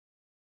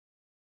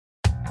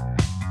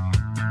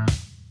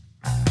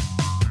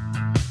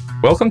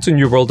Welcome to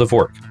New World of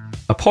Work,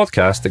 a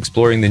podcast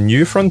exploring the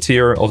new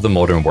frontier of the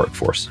modern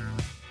workforce.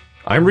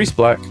 I'm Rhys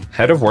Black,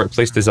 Head of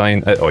Workplace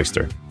Design at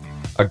Oyster,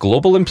 a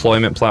global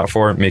employment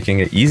platform making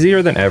it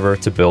easier than ever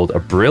to build a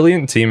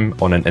brilliant team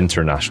on an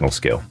international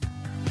scale.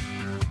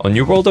 On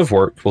New World of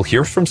Work, we'll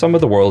hear from some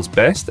of the world's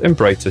best and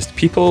brightest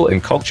people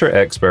and culture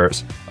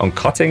experts on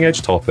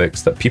cutting-edge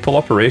topics that people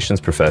operations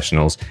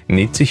professionals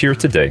need to hear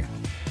today,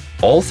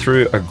 all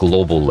through a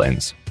global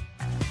lens.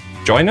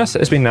 Join us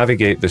as we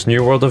navigate this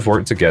new world of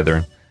work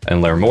together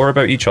and learn more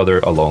about each other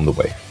along the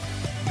way.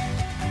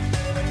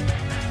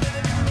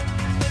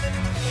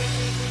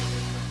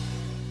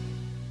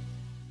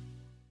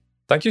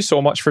 Thank you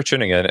so much for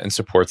tuning in and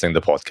supporting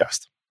the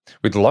podcast.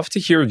 We'd love to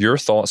hear your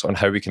thoughts on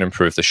how we can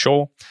improve the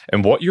show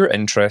and what you're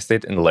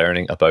interested in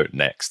learning about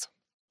next.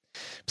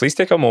 Please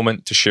take a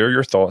moment to share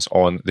your thoughts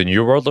on the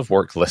New World of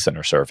Work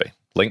listener survey,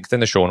 linked in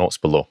the show notes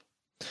below.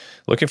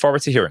 Looking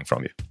forward to hearing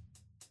from you.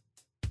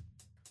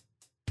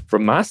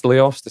 From mass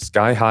layoffs to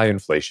sky-high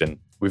inflation,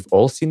 we've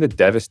all seen the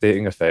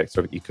devastating effects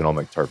of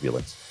economic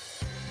turbulence.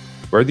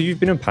 Whether you've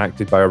been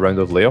impacted by a round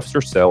of layoffs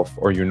yourself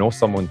or you know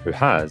someone who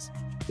has,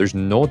 there's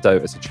no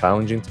doubt it's a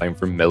challenging time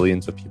for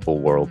millions of people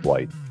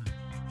worldwide.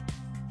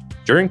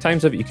 During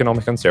times of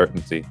economic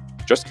uncertainty,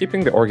 just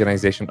keeping the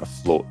organization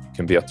afloat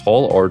can be a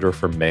tall order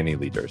for many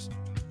leaders.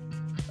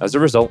 As a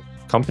result,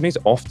 companies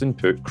often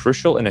put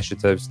crucial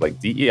initiatives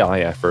like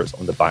DEI efforts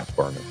on the back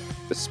burner,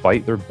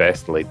 despite their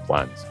best-laid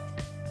plans.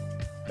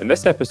 In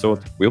this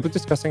episode, we'll be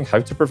discussing how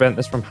to prevent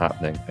this from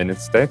happening and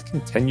instead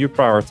continue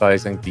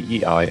prioritizing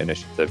DEI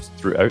initiatives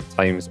throughout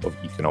times of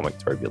economic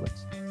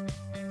turbulence.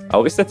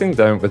 I'll be sitting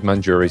down with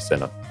Manjuri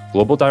Sinha,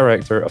 Global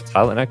Director of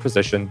Talent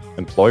Acquisition,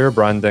 Employer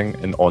Branding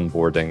and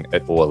Onboarding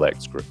at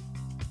OLX Group.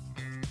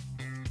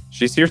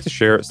 She's here to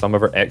share some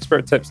of her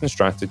expert tips and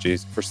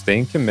strategies for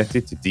staying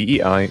committed to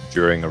DEI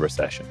during a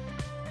recession.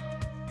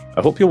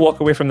 I hope you'll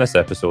walk away from this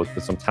episode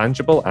with some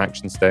tangible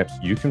action steps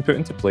you can put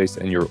into place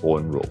in your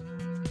own role.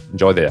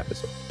 Enjoy the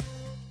episode.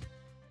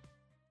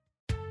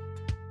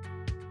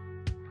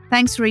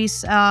 Thanks,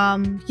 Rhys.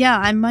 I'm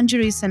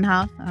Manjuri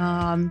Sinha.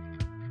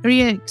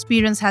 Career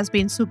experience has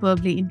been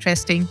superbly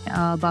interesting,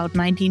 about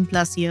 19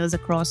 plus years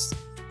across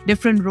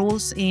different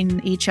roles in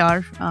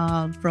HR.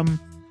 From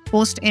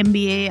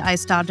post-MBA, I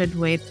started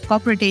with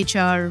corporate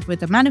HR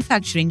with a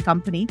manufacturing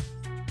company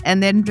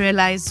and then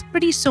realized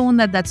pretty soon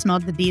that that's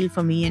not the deal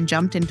for me and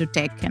jumped into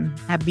tech and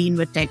have been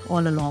with tech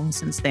all along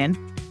since then.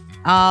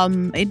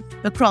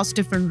 Across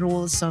different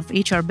roles of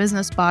HR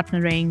business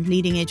partnering,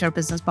 leading HR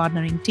business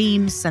partnering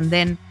teams, and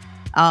then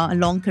a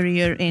long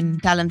career in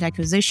talent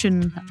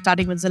acquisition,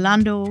 starting with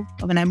Zalando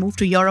when I moved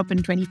to Europe in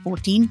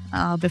 2014.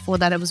 Before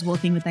that, I was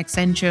working with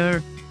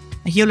Accenture,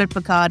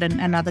 Hewlett-Packard,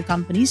 and other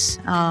companies.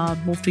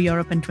 Moved to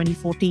Europe in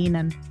 2014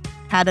 and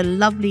had a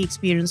lovely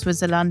experience with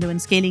Zalando in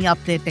scaling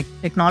up their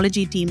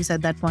technology teams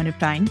at that point of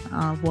time.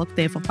 Worked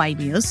there for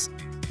 5 years.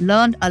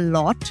 Learned a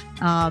lot,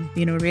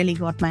 really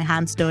got my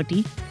hands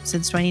dirty.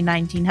 Since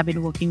 2019, have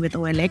been working with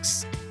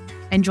OLX,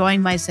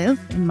 enjoying myself.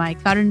 In my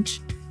current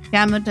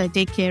gamut, I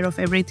take care of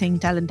everything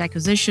talent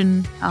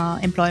acquisition,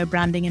 employer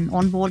branding and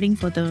onboarding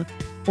for the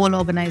whole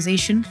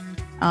organization.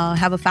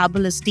 Have a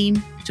fabulous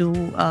team to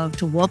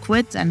work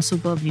with and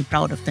superbly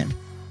proud of them.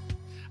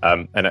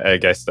 And I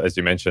guess, as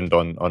you mentioned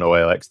on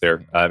OLX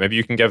there, maybe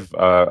you can give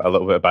a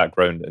little bit of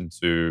background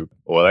into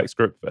OLX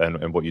Group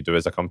and what you do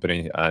as a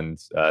company and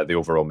the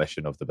overall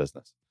mission of the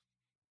business.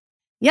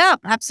 Yeah,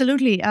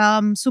 absolutely.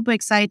 Super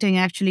exciting,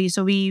 actually.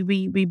 So we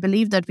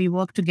believe that we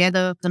work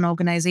together as an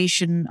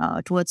organization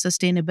towards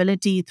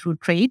sustainability through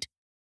trade.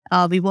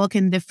 We work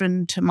in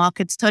different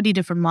markets, 30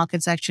 different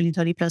markets, actually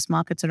 30 plus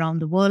markets around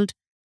the world,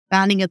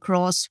 spanning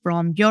across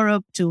from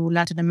Europe to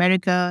Latin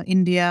America,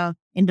 India,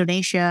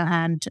 Indonesia,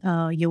 and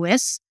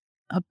US.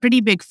 A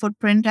pretty big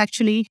footprint,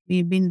 actually.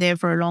 We've been there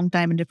for a long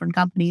time in different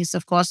companies.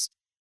 Of course,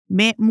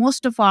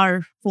 most of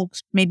our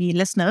folks, maybe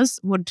listeners,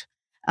 would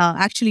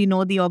actually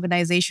know the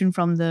organization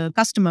from the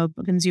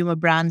consumer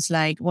brands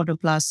like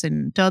Autoplus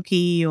in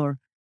Turkey or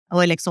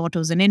OLX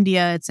Autos in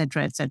India, et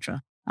cetera, et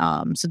cetera.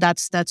 So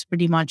that's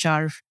pretty much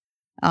our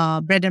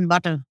bread and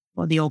butter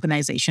for the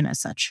organization as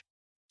such.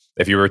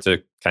 If you were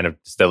to kind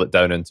of distill it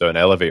down into an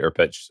elevator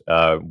pitch,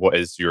 what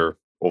is your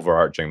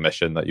overarching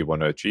mission that you want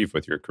to achieve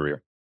with your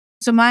career?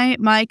 So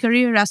my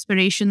career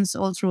aspirations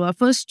all through are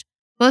first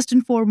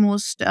and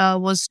foremost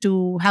was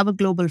to have a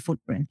global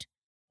footprint,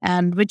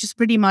 and which is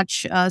pretty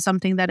much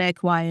something that I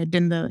acquired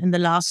in the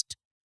last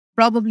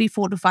probably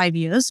 4 to 5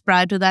 years.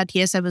 Prior to that,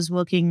 yes, I was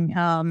working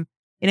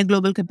in a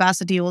global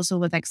capacity also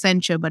with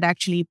Accenture, but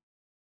actually,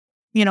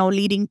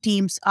 leading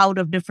teams out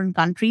of different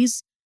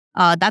countries.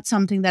 That's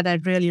something that I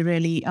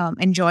really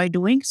enjoy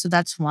doing. So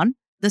that's one.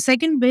 The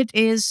second bit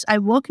is I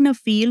work in a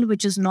field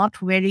which is not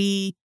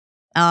very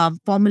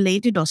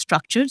formulated or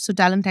structured. So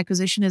talent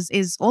acquisition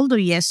is although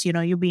yes,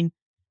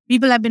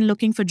 people have been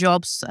looking for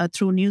jobs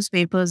through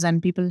newspapers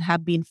and people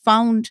have been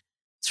found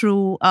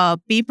through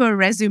paper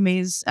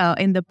resumes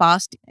in the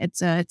past,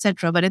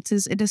 etc. But it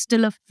is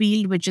still a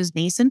field which is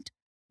nascent.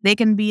 There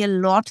can be a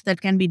lot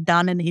that can be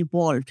done and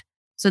evolved.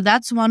 So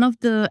that's one of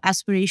the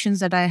aspirations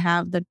that I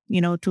have, that,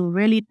 to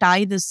really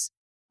tie this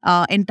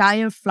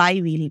entire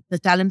flywheel, the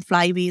talent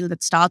flywheel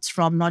that starts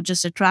from not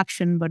just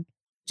attraction, but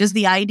just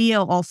the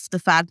idea of the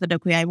fact that,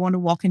 okay, I want to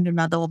walk into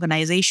another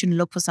organization,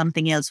 look for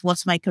something else.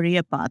 What's my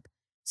career path?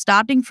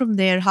 Starting from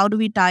there, how do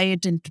we tie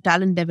it into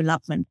talent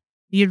development?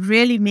 You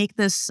really make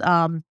this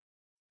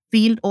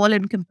field all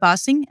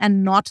encompassing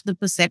and not the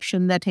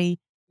perception that, hey,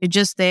 you're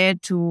just there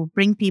to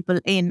bring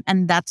people in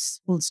and that's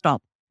full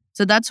stop.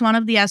 So that's one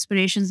of the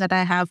aspirations that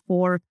I have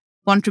for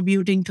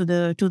contributing to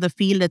the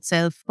field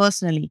itself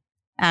personally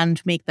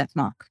and make that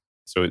mark.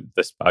 So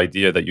this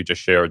idea that you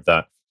just shared,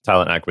 that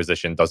talent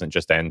acquisition doesn't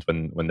just end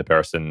when the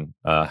person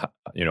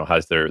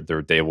has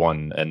their day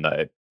one, and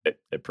that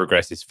it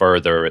progresses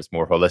further. It's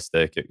more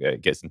holistic.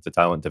 It gets into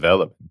talent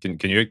development.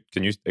 Can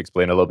you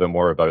explain a little bit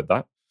more about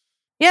that?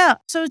 Yeah,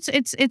 so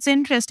it's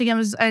interesting.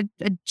 I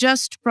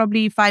just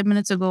probably 5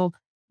 minutes ago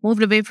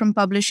moved away from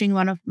publishing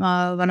one of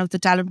the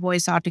Talent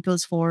Voice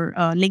articles for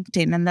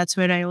LinkedIn, and that's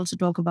where I also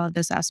talk about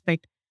this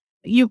aspect.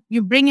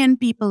 You bring in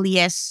people,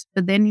 yes,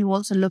 but then you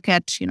also look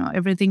at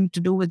everything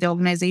to do with the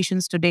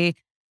organizations today.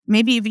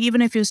 Maybe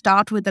even if you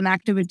start with an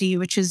activity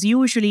which is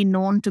usually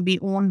known to be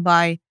owned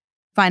by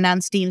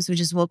finance teams, which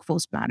is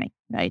workforce planning,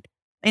 right?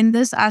 In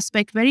this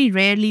aspect, very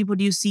rarely would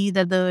you see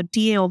that the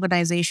TA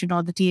organization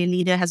or the TA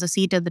leader has a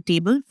seat at the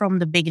table from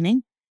the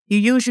beginning. You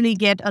usually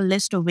get a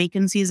list of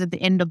vacancies at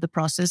the end of the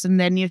process, and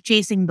then you're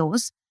chasing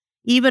those.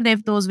 Even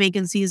if those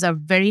vacancies are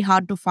very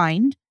hard to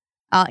find,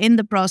 in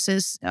the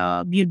process,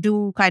 you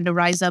do kind of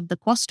rise up the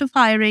cost of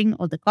hiring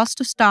or the cost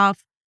of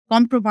staff,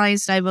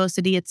 compromise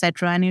diversity,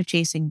 etc., and you're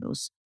chasing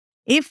those.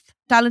 If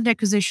talent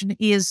acquisition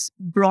is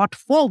brought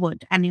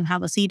forward and you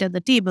have a seat at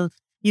the table,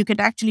 you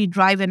could actually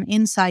drive in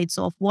insights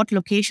of what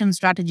location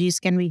strategies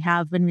can we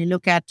have when we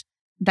look at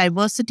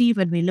diversity,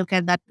 when we look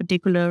at that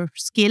particular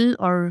skill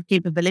or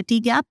capability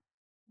gap.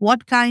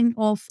 What kind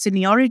of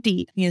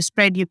seniority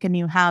spread you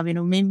have?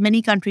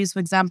 Many countries, for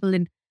example,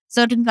 in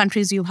certain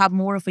countries, you have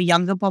more of a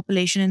younger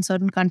population. In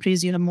certain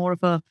countries, you have more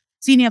of a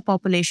senior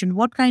population.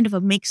 What kind of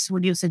a mix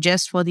would you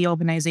suggest for the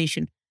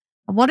organization?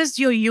 What is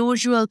your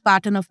usual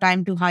pattern of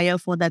time to hire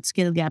for that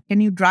skill gap?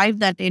 Can you drive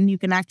that in? You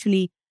can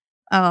actually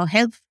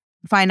help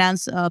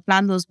finance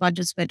plan those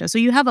budgets better. So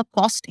you have a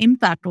cost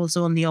impact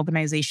also on the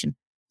organization.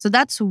 So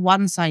that's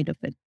one side of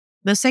it.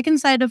 The second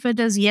side of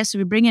it is, yes,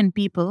 we bring in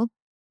people,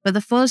 but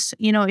the first,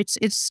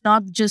 it's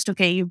not just,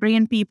 okay, you bring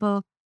in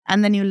people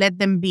and then you let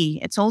them be.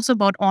 It's also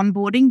about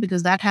onboarding,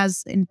 because that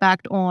has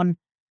impact on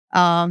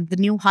the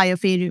new hire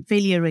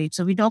failure rate.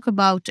 So we talk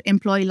about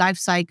employee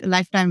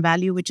lifetime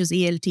value, which is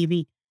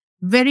ELTV.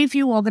 Very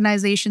few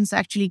organizations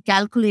actually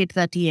calculate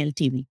that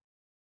ELTV.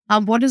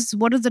 What is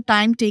the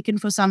time taken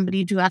for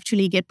somebody to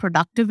actually get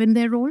productive in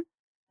their role?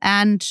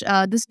 And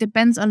this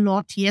depends a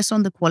lot, yes,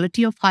 on the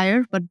quality of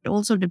hire, but it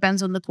also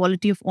depends on the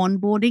quality of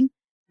onboarding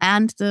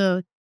and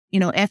the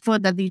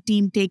effort that the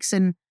team takes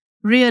in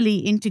really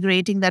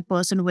integrating that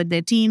person with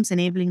their teams,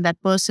 enabling that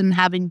person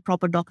having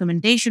proper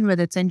documentation,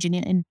 whether it's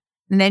an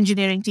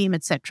engineering team,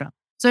 etc.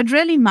 So it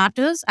really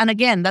matters. And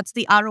again, that's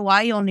the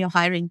ROI on your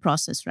hiring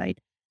process, right?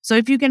 So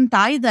if you can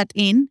tie that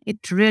in,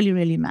 it really,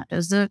 really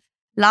matters. The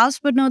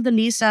last but not the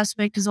least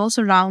aspect is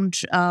also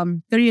around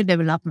career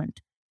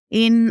development.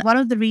 In one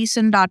of the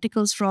recent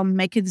articles from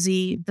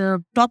McKinsey,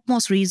 the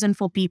topmost reason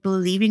for people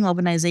leaving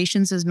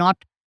organizations is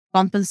not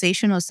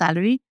compensation or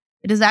salary.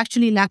 It is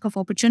actually lack of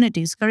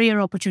opportunities, career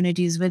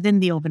opportunities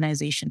within the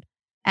organization.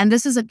 And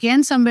this is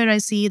again somewhere I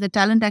see the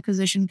talent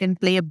acquisition can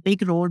play a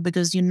big role,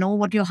 because you know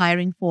what you're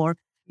hiring for,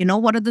 you know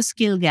what are the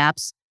skill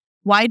gaps.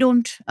 Why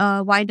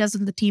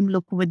doesn't the team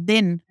look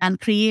within and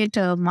create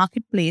a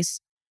marketplace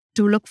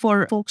to look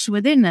for folks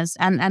within us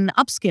and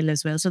upskill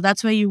as well? So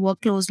that's where you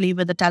work closely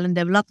with the talent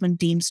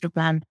development teams to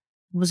plan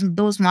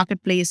those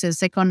marketplaces,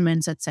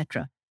 secondments,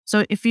 etc.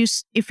 So if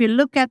you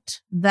look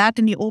at that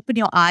and you open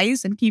your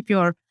eyes and keep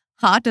your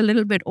heart a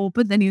little bit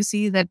open, then you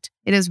see that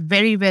it is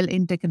very well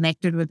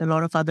interconnected with a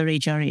lot of other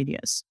HR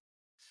areas.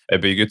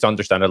 It'd be good to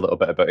understand a little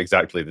bit about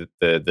exactly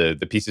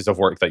the pieces of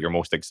work that you're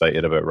most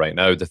excited about right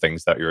now, the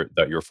things that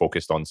you're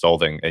focused on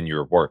solving in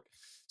your work.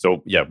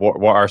 So yeah,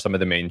 what are some of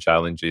the main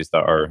challenges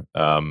that are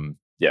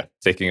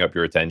taking up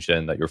your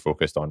attention, that you're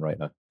focused on right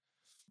now?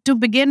 To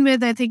begin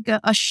with, I think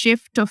a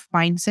shift of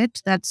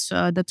mindset.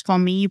 That's for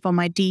me, for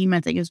my team. I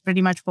think it's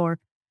pretty much for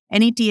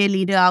any TA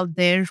leader out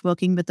there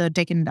working with the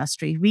tech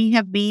industry. We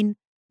have been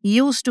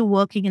used to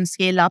working in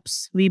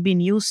scale-ups. We've been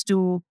used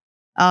to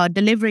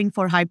delivering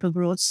for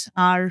hypergrowths.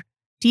 Our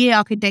TA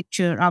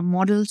architecture, our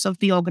models of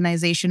the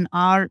organization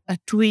are a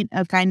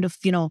kind of,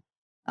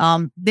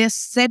 they're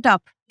set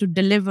up to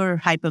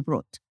deliver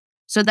hypergrowth.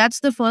 So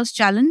that's the first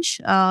challenge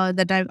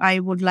that I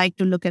would like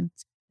to look at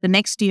the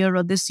next year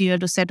or this year,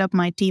 to set up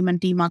my team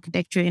and team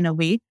architecture in a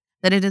way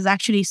that it is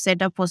actually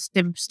set up for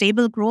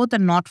stable growth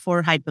and not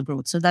for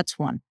hypergrowth. So that's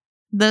one.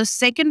 The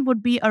second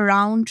would be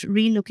around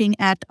relooking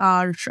at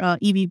our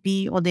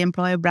EVP or the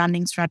employer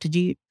branding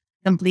strategy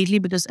completely,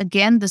 because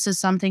again, this is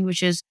something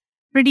which is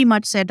pretty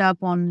much set up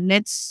on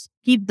let's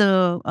keep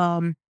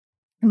the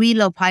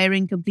wheel of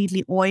hiring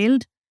completely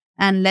oiled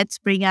and let's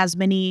bring as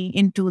many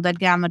into that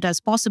gamut as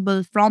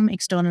possible from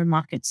external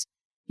markets.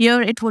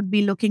 Here, it would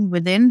be looking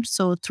within.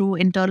 So through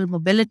internal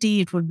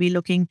mobility, it would be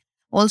looking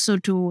also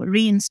to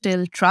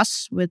reinstill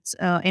trust with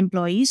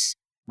employees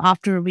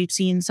after we've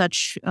seen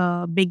such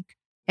big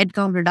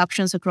headcount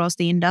reductions across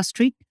the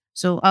industry.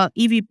 So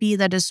EVP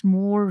that is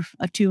more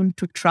attuned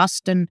to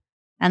trust and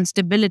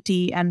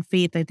stability and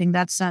faith. I think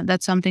that's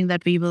something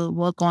that we will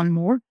work on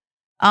more.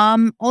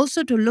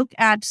 Also to look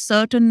at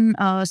certain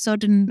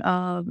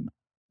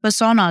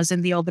personas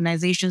in the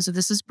organization. So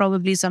this is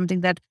probably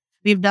something that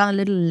we've done a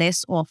little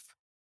less of.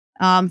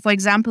 For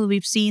example,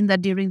 we've seen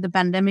that during the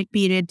pandemic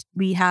period,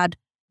 we had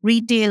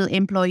retail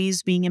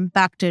employees being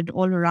impacted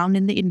all around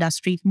in the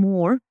industry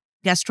more,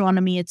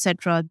 gastronomy,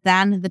 etc.,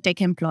 than the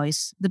tech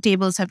employees. The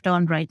tables have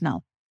turned right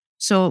now.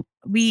 So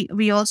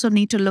we also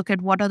need to look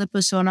at what are the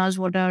personas,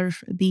 what are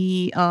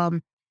the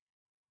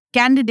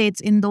candidates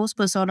in those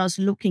personas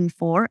looking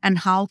for, and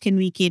how can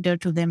we cater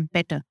to them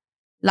better.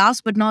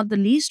 Last but not the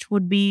least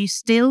would be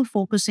still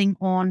focusing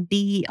on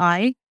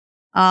DEI,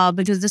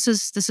 because this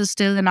is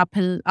still an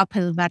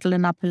uphill battle,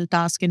 an uphill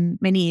task in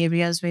many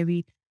areas where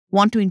we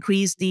want to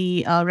increase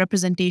the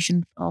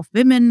representation of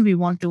women. We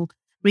want to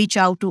reach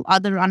out to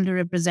other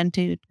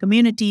underrepresented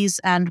communities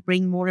and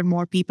bring more and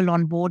more people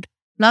on board,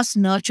 plus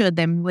nurture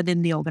them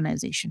within the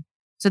organization.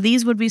 So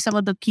these would be some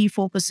of the key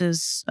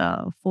focuses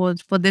for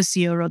this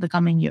year or the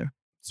coming year.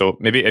 So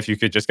maybe if you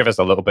could just give us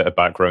a little bit of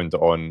background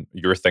on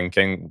your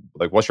thinking,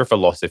 like what's your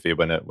philosophy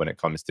when it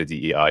comes to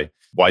DEI?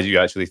 Why do you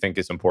actually think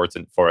it's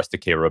important for us to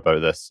care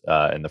about this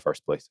in the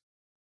first place?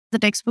 The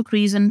textbook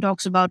reason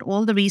talks about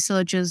all the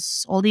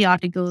researches, all the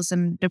articles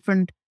and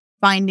different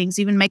findings.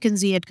 Even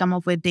McKinsey had come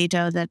up with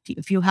data that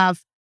if you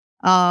have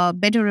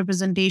better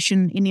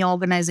representation in your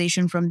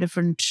organization from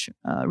different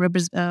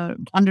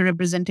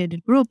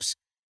underrepresented groups,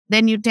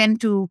 then you tend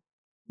to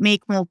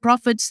make more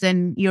profits,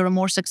 then you're a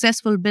more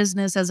successful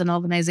business as an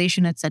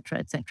organization, et cetera,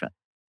 et cetera.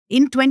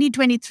 In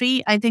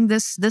 2023, I think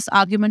this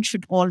argument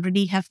should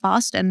already have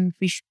passed, and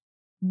we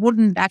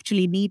wouldn't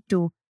actually need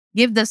to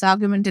give this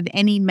argument in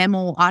any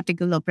memo,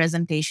 article, or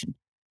presentation.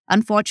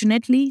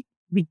 Unfortunately,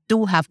 we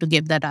do have to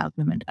give that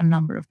argument a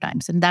number of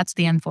times, and that's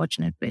the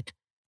unfortunate bit.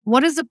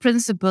 What is the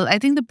principle? I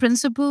think the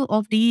principle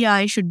of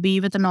DEI should be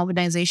with an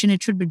organization,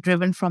 it should be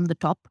driven from the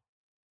top.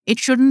 It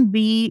shouldn't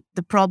be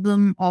the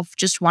problem of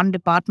just one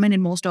department.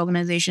 In most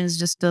organizations,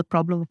 just the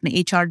problem of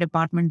the HR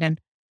department and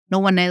no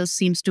one else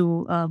seems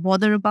to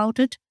bother about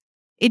it.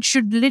 It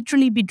should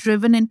literally be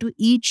driven into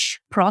each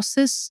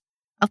process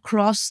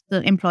across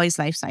the employee's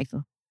life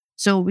cycle.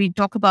 So we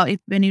talk about it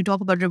when you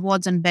talk about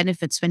rewards and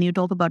benefits, when you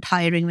talk about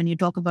hiring, when you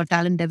talk about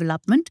talent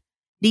development,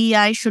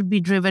 DEI should be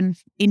driven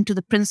into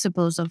the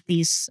principles of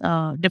these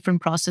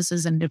different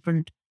processes and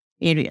different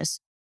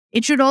areas.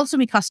 It should also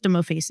be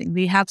customer facing.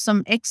 We have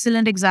some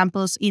excellent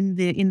examples in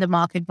the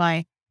market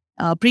by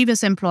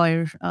previous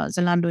employer,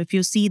 Zalando. If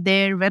you see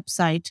their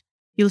website,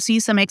 you'll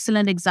see some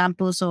excellent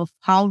examples of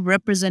how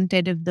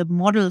representative the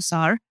models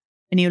are.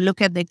 When you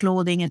look at their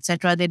clothing,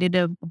 etc., they did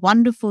a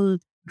wonderful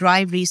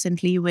drive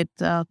recently with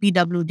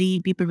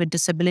PWD, people with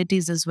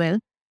disabilities as well.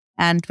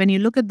 And when you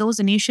look at those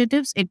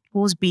initiatives, it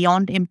goes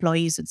beyond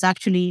employees. It's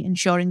actually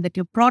ensuring that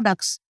your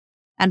products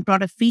and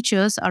product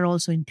features are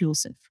also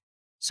inclusive.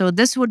 So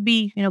this would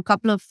be, a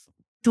couple of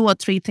 2 or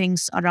 3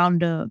 things around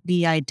the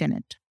DEI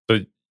tenet. So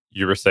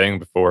you were saying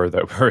before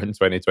that we're in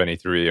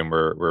 2023 and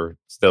we're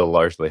still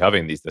largely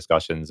having these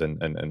discussions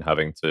and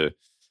having to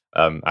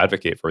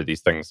advocate for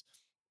these things.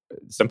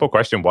 Simple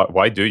question,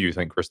 why do you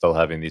think we're still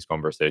having these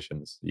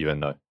conversations even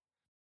now?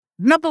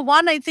 Number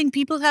one, I think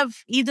people have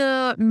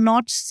either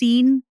not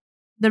seen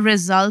the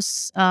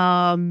results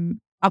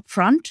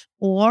upfront,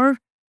 or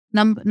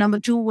number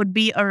 2 would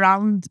be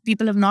around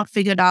people have not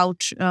figured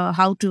out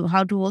how to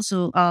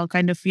also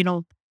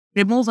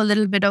remove a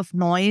little bit of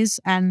noise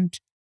and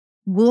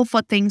go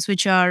for things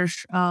which are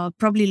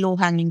probably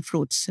low-hanging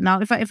fruits. Now,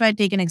 if I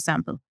take an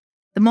example,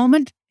 the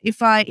moment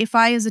if I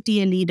as a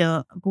TA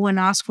leader go and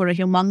ask for a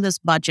humongous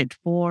budget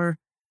for,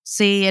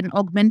 say, an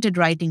augmented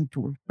writing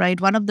tool,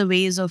 right? One of the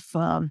ways of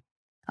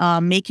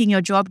making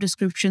your job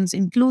descriptions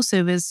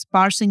inclusive is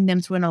parsing them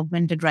through an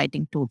augmented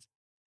writing tool.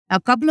 A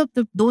couple of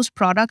those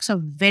products are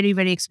very,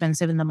 very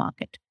expensive in the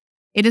market.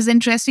 It is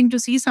interesting to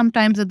see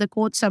sometimes that the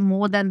quotes are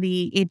more than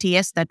the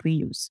ATS that we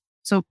use.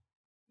 So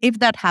if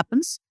that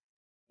happens,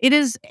 it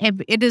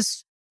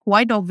is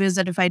quite obvious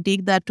that if I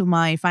take that to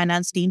my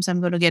finance teams, I'm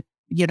going to get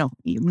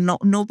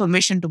no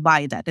permission to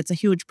buy that. It's a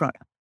huge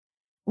product.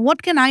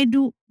 What can I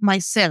do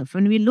myself?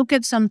 When we look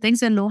at some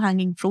things and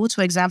low-hanging fruits,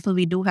 for example,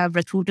 we do have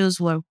recruiters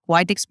who are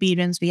quite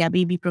experienced. We have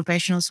EB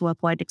professionals who are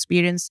quite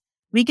experienced.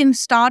 We can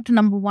start,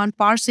 number one,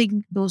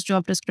 parsing those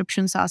job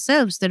descriptions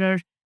ourselves. There are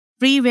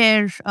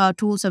freeware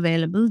tools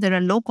available. There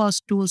are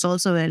low-cost tools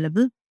also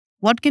available.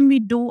 What can we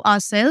do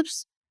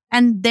ourselves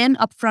and then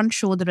upfront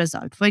show the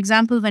result? For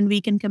example, when we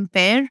can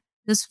compare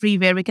this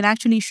freeware, we can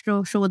actually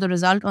show the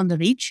result on the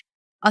reach.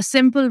 A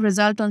simple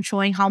result on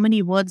showing how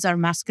many words are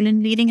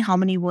masculine leaning, how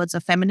many words are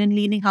feminine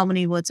leaning, how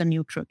many words are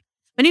neutral.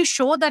 When you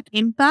show that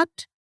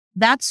impact,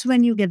 that's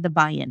when you get the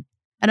buy-in.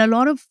 And a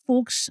lot of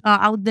folks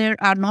out there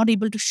are not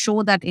able to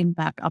show that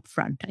impact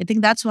upfront. I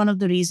think that's one of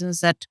the reasons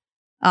that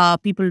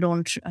people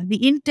don't.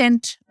 The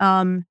intent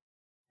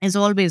is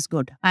always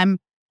good. I'm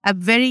a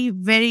very,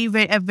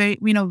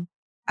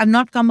 I've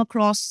not come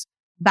across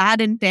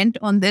bad intent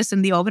on this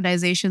in the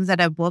organizations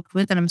that I've worked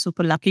with, and I'm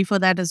super lucky for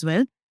that as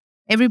well.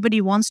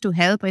 Everybody wants to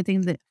help. I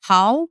think the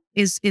how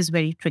is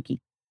very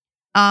tricky.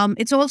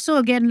 It's also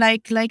again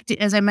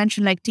as I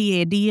mentioned, like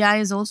DEI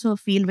is also a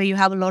field where you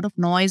have a lot of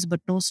noise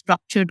but no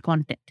structured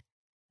content.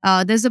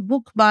 There's a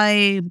book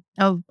by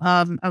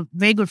a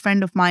very good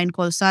friend of mine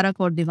called Sara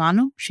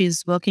Cordivano.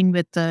 She's working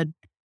with the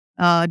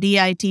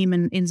DEI team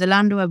in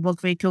Zalando. I've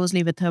worked very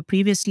closely with her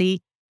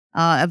previously.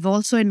 I've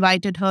also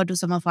invited her to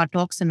some of our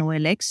talks in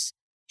OLX.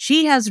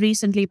 She has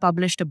recently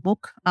published a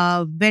book,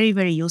 very,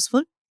 very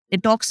useful.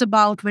 It talks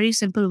about very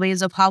simple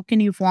ways of how can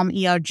you form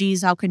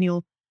ERGs, how can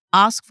you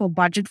ask for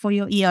budget for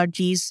your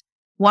ERGs,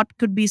 what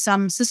could be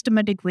some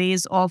systematic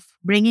ways of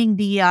bringing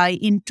DEI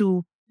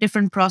into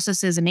different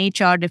processes in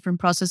HR, different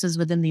processes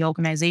within the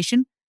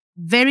organization.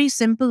 Very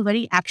simple,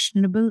 very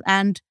actionable,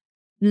 and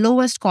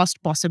lowest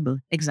cost possible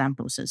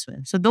examples as well.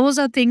 So those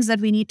are things that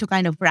we need to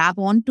kind of grab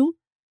onto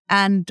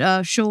and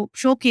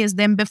showcase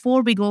them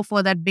before we go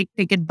for that big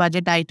ticket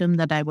budget item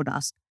that I would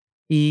ask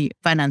the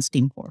finance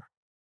team for.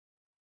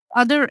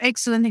 Other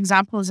excellent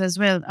examples as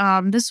well.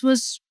 This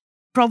was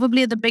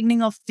probably at the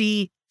beginning of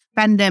the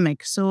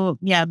pandemic. So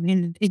yeah,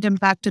 it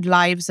impacted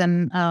lives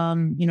and,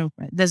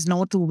 there's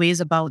no two ways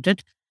about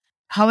it.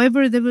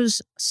 However, there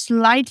was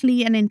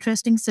slightly an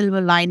interesting silver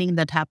lining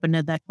that happened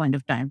at that point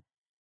of time.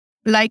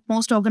 Like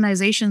most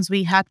organizations,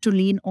 we had to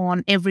lean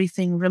on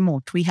everything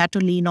remote. We had to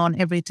lean on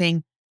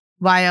everything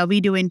via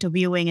video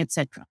interviewing,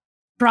 etc.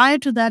 Prior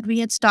to that, we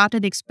had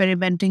started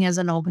experimenting as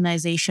an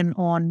organization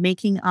on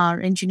making our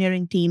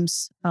engineering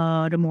teams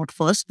remote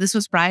first. This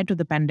was prior to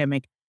the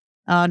pandemic.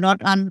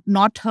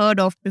 Not heard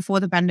of before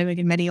the pandemic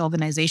in many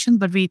organizations,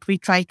 but we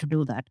tried to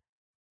do that.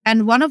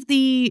 And one of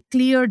the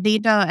clear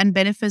data and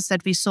benefits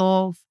that we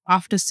saw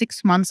after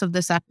 6 months of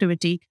this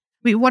activity,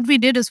 what we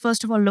did is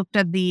first of all looked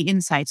at the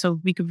insights. So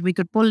we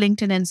could pull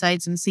LinkedIn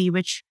insights and see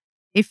which,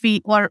 if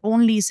we are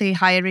only say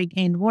hiring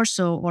in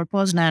Warsaw or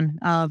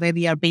Poznan, where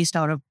we are based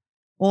out of,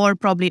 or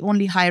probably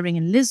only hiring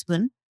in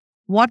Lisbon,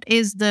 what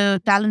is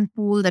the talent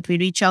pool that we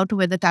reach out to,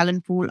 where the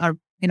talent pool are,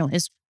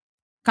 is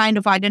kind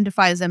of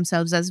identifies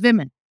themselves as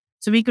women.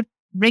 So we could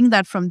bring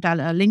that from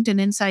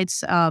LinkedIn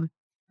insights.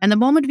 And the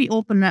moment we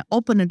open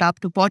it up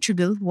to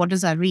Portugal, what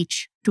is our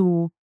reach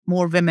to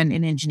more women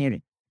in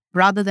engineering?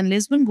 Rather than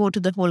Lisbon, go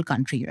to the whole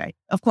country, right?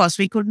 Of course,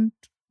 we couldn't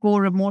go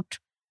remote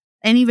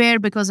anywhere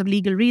because of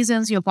legal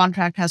reasons. Your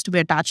contract has to be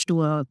attached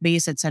to a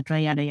base,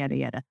 etc., yada, yada,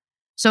 yada.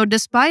 So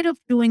despite of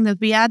doing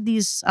that, we had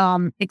these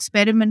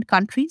experiment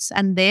countries,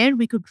 and there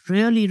we could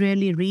really,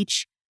 really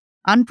reach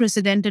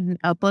unprecedented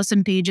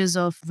percentages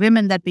of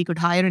women that we could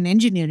hire in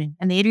engineering,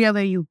 an area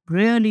where you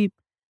really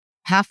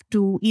have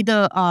to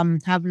either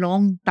have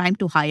long time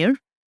to hire,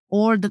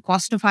 or the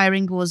cost of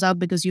hiring goes up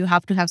because you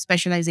have to have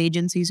specialized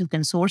agencies who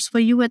can source for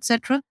you,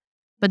 etc.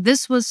 But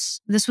this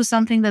was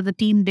something that the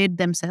team did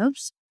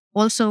themselves.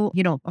 Also,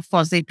 of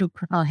course, they took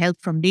help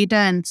from data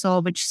and saw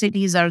which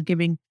cities are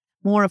giving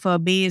more of a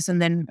base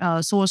and then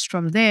sourced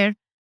from there.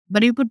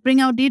 But you could bring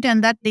out data,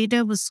 and that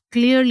data was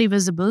clearly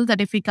visible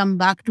that if we come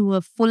back to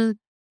a full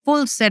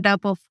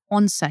setup of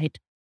on-site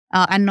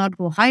and not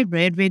go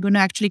hybrid, we're going to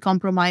actually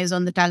compromise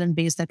on the talent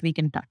base that we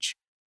can touch.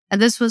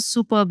 And this was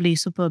superbly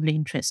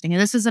interesting.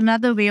 And this is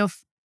another way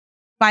of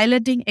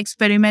piloting,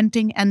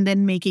 experimenting, and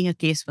then making a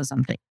case for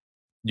something.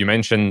 You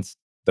mentioned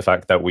the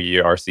fact that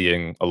we are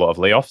seeing a lot of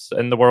layoffs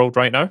in the world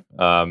right now,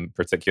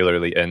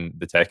 particularly in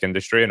the tech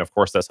industry. And of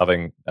course, that's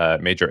having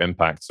major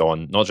impacts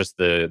on not just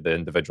the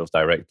individuals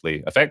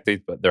directly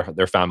affected, but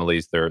their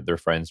families, their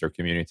friends, their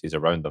communities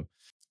around them.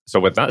 So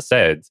with that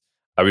said,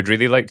 I would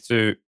really like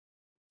to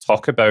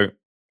talk about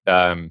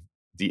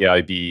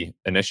DEIB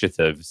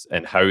initiatives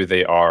and how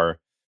they are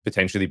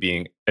potentially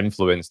being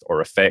influenced or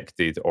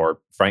affected, or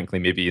frankly,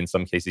 maybe in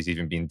some cases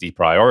even being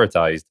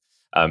deprioritized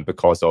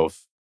because of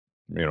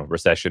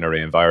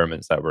recessionary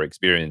environments that we're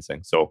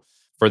experiencing. So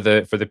for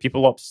the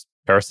people ops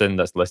person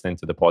that's listening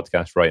to the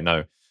podcast right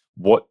now,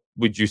 what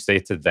would you say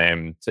to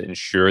them to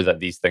ensure that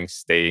these things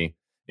stay,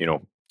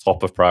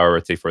 top of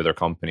priority for their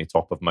company,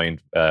 top of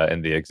mind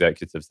in the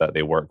executives that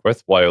they work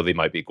with, while they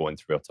might be going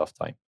through a tough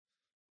time?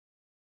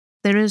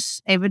 There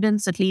is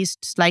evidence, at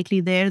least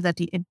slightly there, that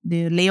the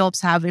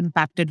layoffs have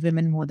impacted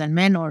women more than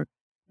men, or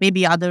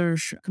maybe other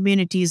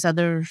communities,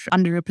 other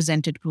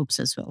underrepresented groups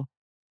as well.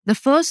 The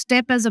first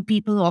step as a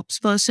people ops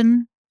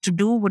person to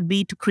do would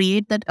be to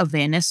create that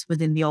awareness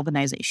within the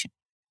organization.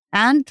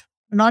 And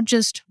not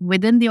just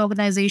within the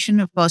organization,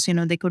 of course,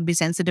 there could be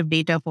sensitive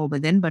data for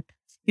within, but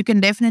you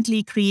can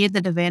definitely create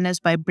that awareness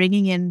by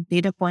bringing in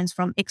data points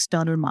from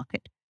external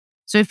market.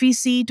 So if we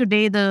see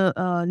today, the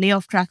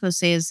layoff tracker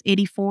says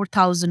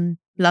 84,000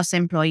 plus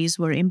employees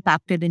were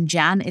impacted in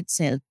Jan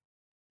itself,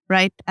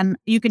 right? And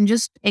you can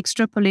just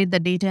extrapolate the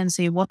data and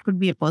say, what could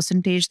be a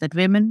percentage that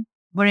women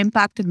were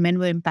impacted, men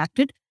were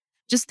impacted?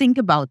 Just think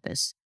about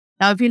this.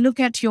 Now, if you look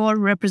at your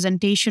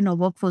representation or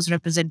workforce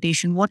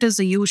representation, what is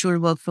the usual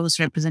workforce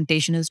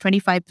representation? Is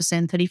 25%,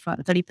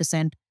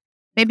 30%,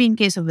 maybe in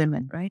case of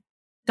women, right?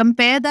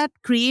 Compare that,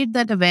 create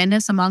that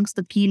awareness amongst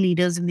the key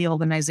leaders in the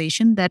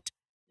organization that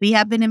we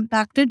have been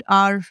impacted,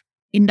 our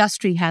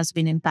industry has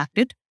been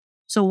impacted.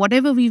 So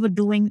whatever we were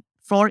doing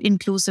for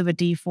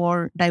inclusivity,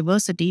 for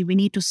diversity, we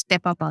need to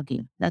step up our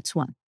game. That's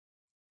one.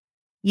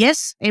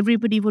 Yes,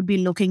 everybody would be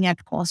looking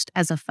at cost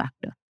as a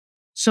factor.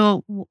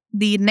 So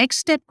the next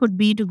step could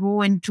be to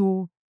go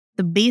into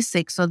the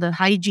basics or the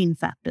hygiene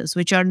factors,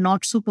 which are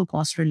not super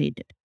cost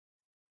related.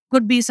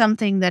 Could be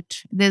something that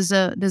there's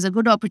a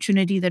good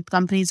opportunity that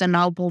companies are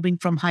now moving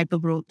from hyper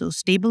growth to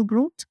stable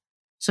growth.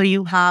 So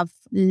you have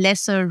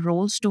lesser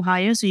roles to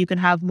hire, so you can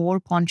have more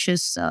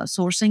conscious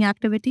sourcing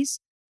activities.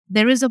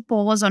 There is a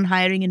pause on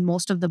hiring in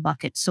most of the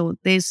buckets. So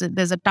there's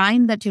a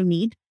time that you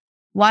need.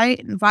 Why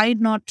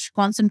not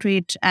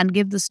concentrate and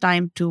give this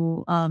time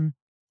to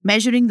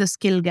measuring the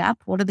skill gap?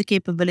 What are the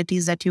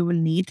capabilities that you will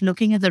need?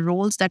 Looking at the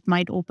roles that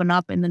might open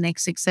up in the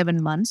next 6-7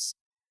 months,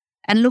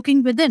 and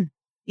looking within.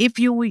 If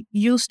you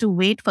used to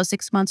wait for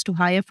 6 months to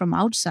hire from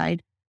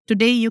outside,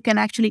 today you can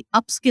actually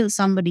upskill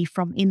somebody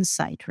from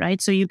inside,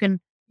 right? So you can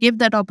give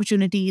that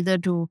opportunity either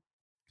to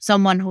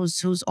someone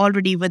who's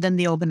already within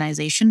the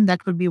organization.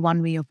 That could be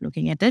one way of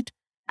looking at it.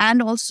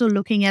 And also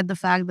looking at the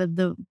fact that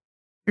the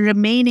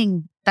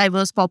remaining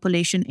diverse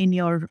population in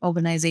your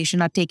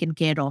organization are taken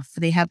care of.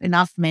 They have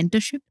enough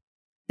mentorship,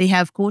 they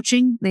have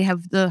coaching, they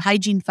have the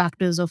hygiene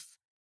factors of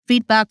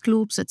feedback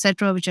loops,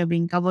 etc., which are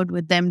being covered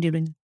with them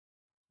during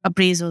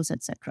appraisals,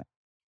 etc.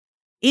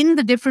 In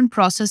the different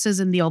processes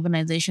in the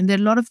organization, there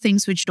are a lot of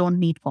things which don't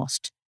need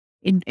cost.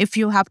 If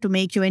you have to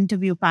make your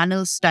interview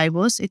panels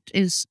diverse, it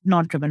is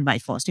not driven by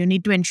cost. You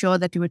need to ensure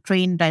that you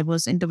train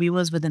diverse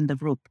interviewers within the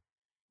group.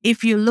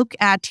 If you look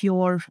at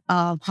your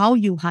how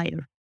you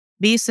hire,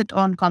 base it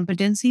on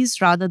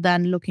competencies rather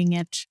than looking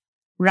at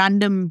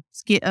random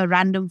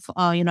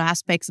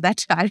aspects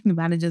that hiring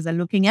managers are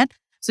looking at.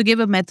 So give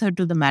a method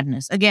to the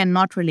madness. Again,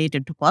 not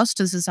related to cost.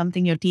 This is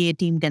something your TA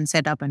team can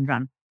set up and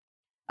run.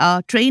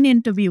 Train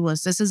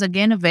interviewers. This is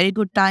again a very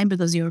good time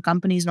because your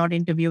company is not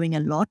interviewing a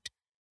lot.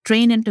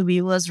 Train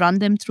interviewers, run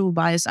them through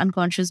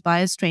unconscious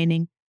bias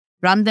training,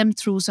 run them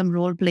through some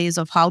role plays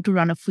of how to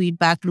run a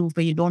feedback loop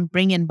where you don't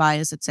bring in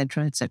bias,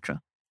 etc.,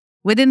 etc.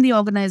 Within the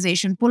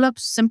organization, pull up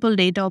simple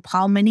data of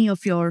how many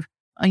of your,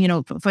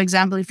 for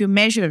example, if you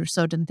measure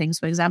certain things,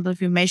 for example,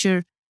 if you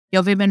measure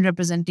your women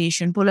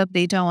representation, pull up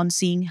data on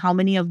seeing how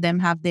many of them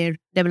have their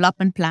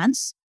development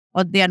plans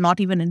or they are not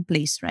even in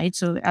place, right?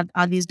 So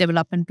are these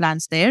development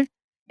plans there?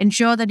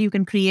 Ensure that you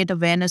can create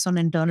awareness on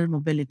internal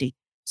mobility.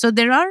 So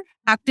there are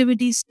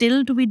activities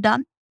still to be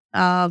done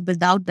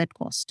without that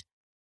cost.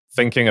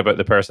 Thinking about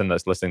the person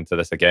that's listening to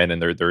this again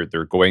and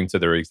they're going to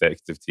their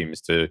executive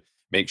teams to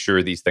make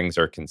sure these things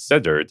are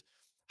considered,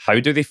 how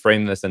do they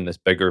frame this in this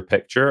bigger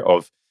picture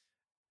of,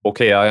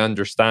 okay, I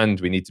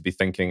understand we need to be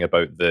thinking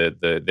about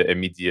the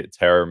immediate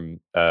term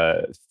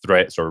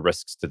threats or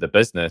risks to the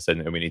business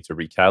and we need to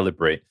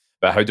recalibrate.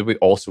 But how do we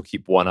also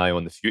keep one eye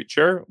on the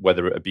future,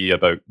 whether it be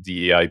about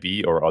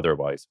DEIB or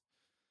otherwise?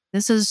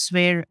 This is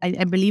where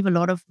I believe a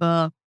lot of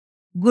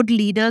good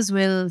leaders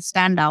will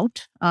stand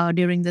out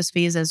during this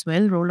phase as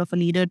well. Role of a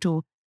leader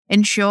to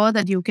ensure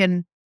that you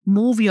can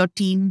move your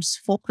team's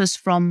focus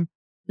from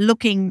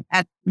looking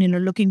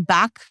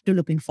back to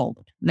looking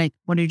forward, like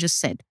what you just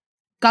said.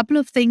 Couple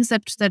of things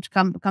that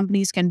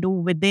companies can do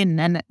within,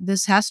 and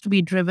this has to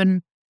be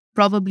driven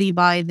probably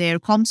by their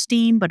comms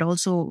team, but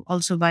also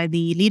by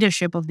the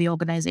leadership of the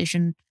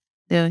organization,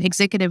 the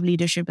executive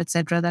leadership,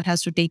 etc. That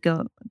has to take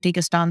a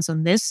stance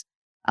on this.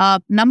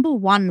 Number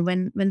one,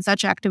 when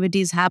such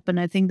activities happen,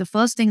 I think the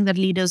first thing that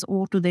leaders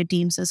owe to their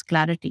teams is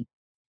clarity.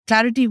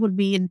 Clarity would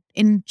be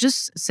in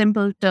just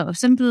simple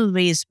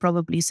ways,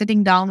 probably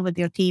sitting down with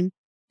your team,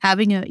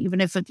 having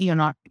even if you're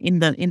not in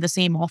the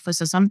same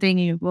office or something,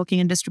 you're working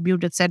in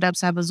distributed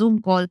setups, have a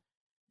Zoom call,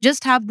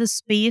 just have the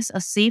space, a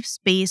safe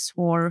space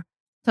for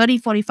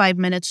 30-45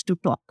 minutes to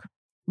talk.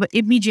 But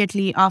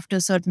immediately after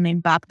a certain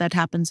impact that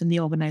happens in the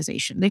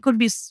organization, there could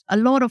be a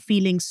lot of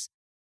feelings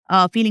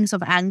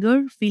of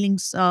anger,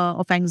 feelings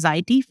of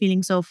anxiety,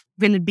 feelings of,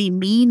 will it be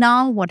me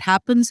now? What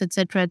happens,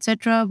 etc.,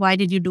 etc. Why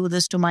did you do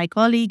this to my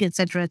colleague,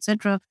 etc.,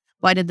 etc.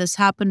 Why did this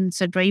happen,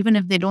 etc. Even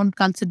if they don't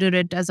consider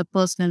it as a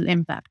personal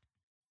impact.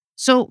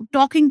 So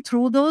talking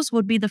through those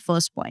would be the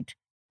first point.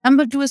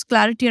 Number two is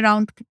clarity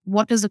around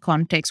what is the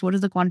context? What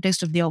is the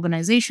context of the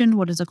organization?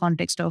 What is the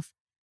context of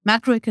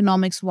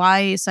macroeconomics?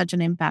 Why such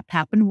an impact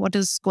happened? What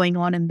is going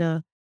on in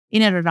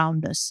and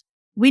around us?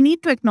 We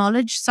need to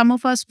acknowledge, some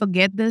of us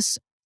forget this.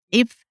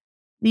 If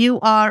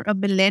you are a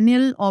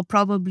millennial or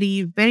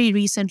probably very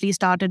recently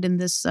started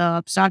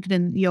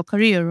in your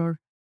career or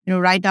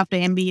right after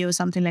MBA or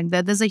something like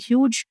that, there's a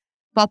huge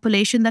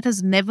population that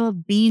has never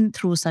been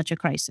through such a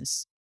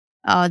crisis.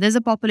 There's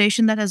a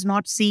population that has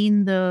not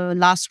seen the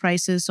last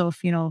crisis of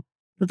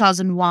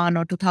 2001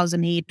 or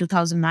 2008,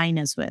 2009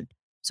 as well.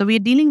 So we're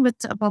dealing with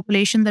a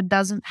population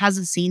that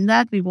hasn't seen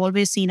that. We've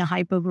always seen a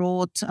hyper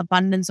growth,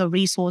 abundance of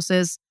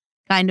resources,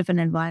 kind of an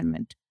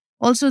environment.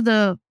 Also,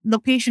 the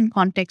location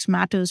context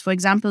matters. For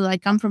example, I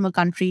come from a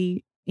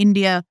country,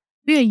 India,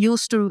 we are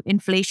used to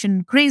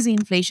inflation, crazy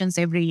inflations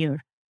every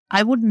year.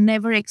 I would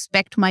never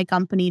expect my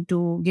company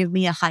to give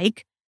me a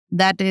hike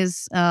that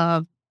is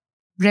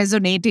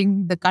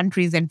resonating the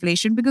country's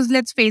inflation, because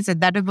let's face it,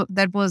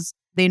 that was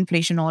the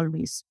inflation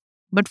always.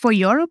 But for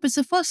Europe, it's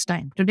the first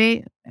time.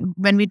 Today,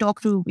 when we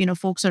talk to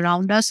folks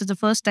around us, it's the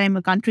first time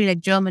a country like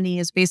Germany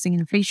is facing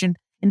inflation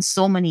in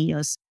so many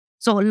years.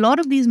 So a lot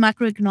of these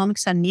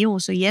macroeconomics are new.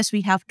 So yes,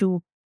 we have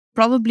to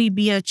probably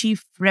be a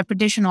chief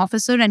repetition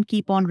officer and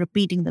keep on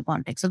repeating the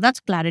context. So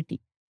that's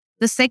clarity.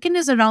 The second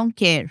is around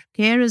care.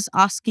 Care is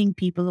asking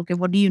people, okay,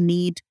 what do you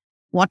need?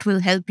 What will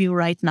help you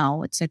right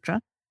now, etc.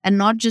 And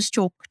not just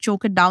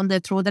choke it down their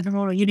throat that,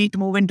 oh, you need to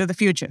move into the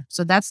future.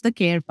 So that's the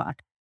care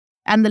part.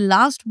 And the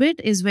last bit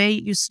is where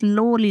you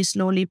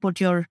slowly put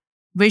your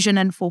vision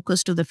and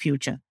focus to the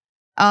future.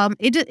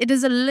 It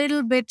is a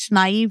little bit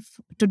naive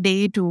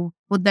today to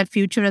put that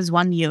future as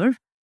 1 year,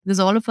 because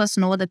all of us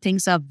know that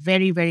things are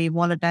very, very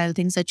volatile.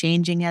 Things are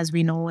changing, as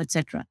we know,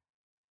 etc.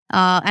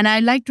 And I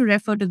like to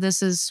refer to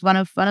this as one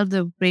of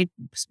the great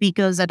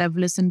speakers that I've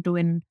listened to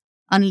in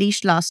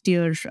Unleashed last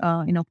year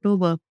in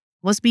October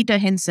was Peter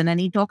Hinson, and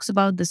he talks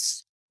about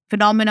this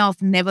phenomena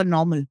of never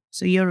normal.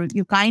 So you're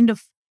kind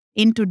of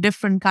into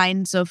different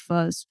kinds of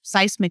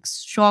seismic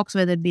shocks,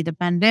 whether it be the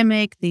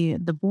pandemic,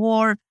 the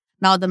war,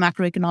 now the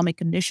macroeconomic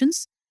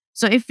conditions.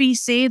 So if we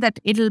say that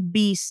it'll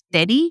be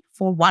steady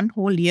for one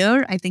whole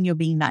year, I think you're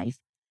being naive.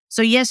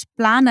 So yes,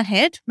 plan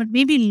ahead, but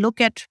maybe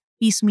look at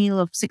piecemeal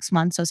of 6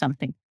 months or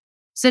something.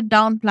 Sit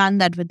down, plan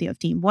that with your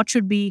team. What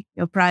should be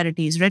your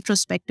priorities?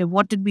 Retrospective,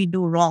 what did we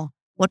do wrong?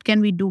 What can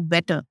we do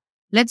better?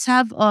 Let's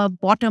have a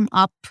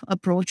bottom-up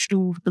approach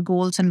to the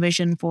goals and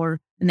vision for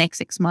the next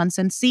 6 months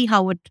and see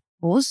how it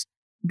goes.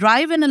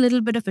 Drive in a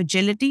little bit of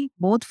agility,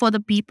 both for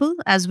the people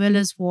as well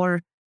as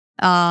for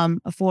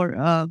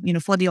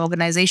the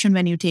organization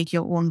when you take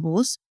your own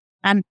goals.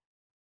 And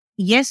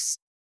yes,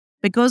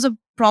 because of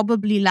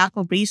probably lack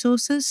of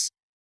resources,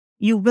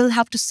 you will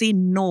have to say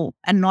no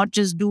and not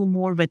just do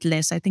more with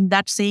less. I think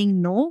that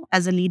saying no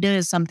as a leader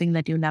is something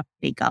that you'll have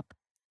to take up.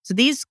 So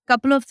these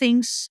couple of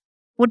things,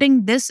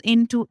 putting this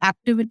into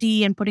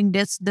activity and putting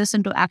this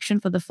into action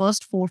for the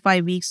first 4 or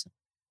 5 weeks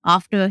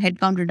after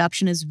headcount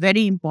reduction is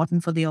very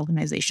important for the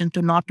organization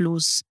to not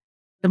lose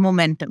the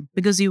momentum,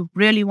 because you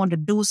really want to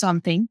do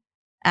something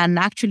and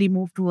actually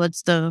move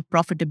towards the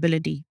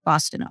profitability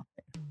fast enough.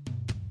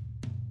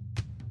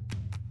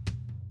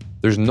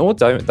 There's no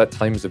doubt that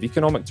times of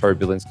economic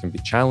turbulence can be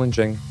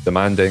challenging,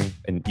 demanding,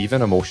 and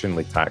even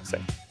emotionally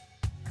taxing.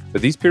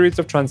 But these periods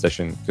of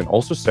transition can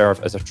also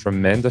serve as a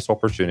tremendous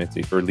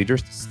opportunity for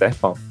leaders to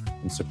step up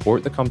and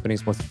support the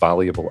company's most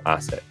valuable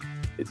asset,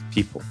 its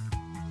people.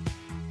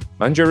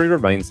 Manjari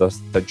reminds us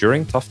that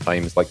during tough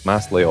times like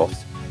mass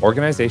layoffs,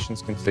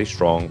 organizations can stay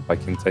strong by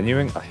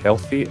continuing a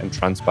healthy and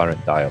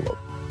transparent dialogue.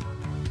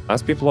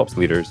 As PeopleOps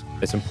leaders,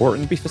 it's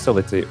important we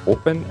facilitate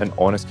open and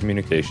honest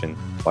communication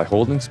by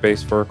holding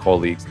space for our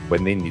colleagues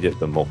when they need it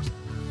the most.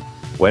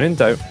 When in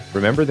doubt,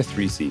 remember the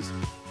 3 C's: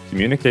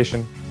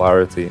 communication,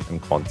 clarity,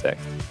 and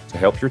context to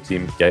help your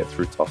team get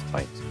through tough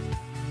times.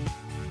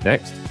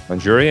 Next,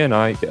 Manjari and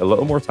I get a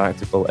little more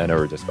tactical in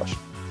our discussion.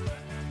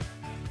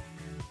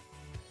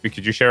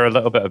 Could you share a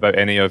little bit about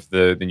any of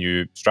the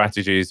new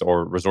strategies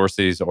or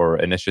resources or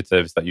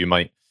initiatives that you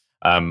might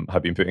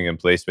have been putting in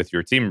place with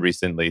your team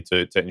recently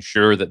to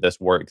ensure that this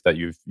work that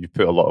you've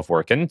put a lot of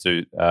work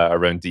into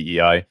around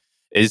DEI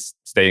is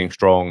staying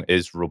strong,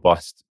 is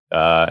robust,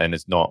 and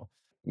is not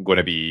going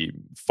to be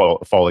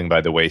falling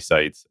by the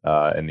wayside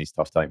in these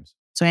tough times?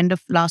 So end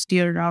of last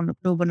year, around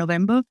October,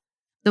 November,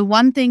 the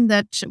one thing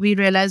that we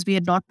realized we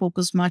had not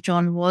focused much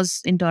on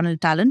was internal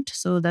talent.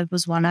 So that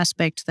was one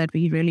aspect that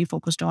we really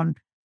focused on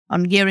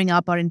gearing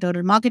up our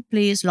internal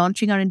marketplace,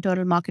 launching our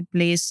internal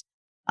marketplace.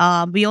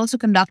 We also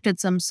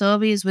conducted some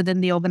surveys within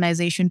the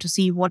organization to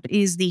see what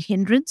is the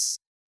hindrance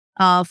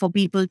for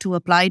people to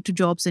apply to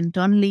jobs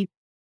internally.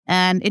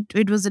 And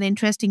it was an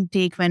interesting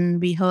take when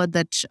we heard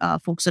that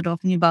folks are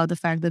talking about the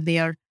fact that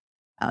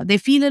they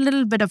feel a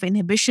little bit of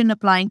inhibition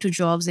applying to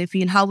jobs. They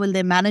feel, how will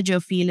their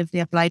manager feel if they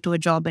apply to a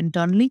job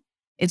internally?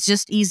 It's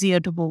just easier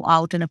to go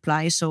out and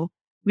apply. So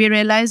we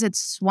realize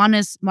one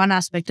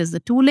aspect is the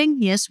tooling.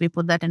 Yes, we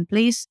put that in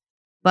place.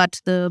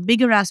 But the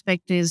bigger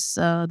aspect is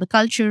the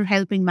culture,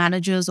 helping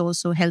managers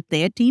also help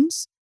their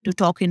teams to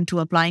talk into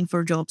applying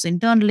for jobs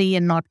internally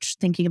and not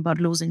thinking about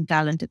losing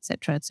talent, et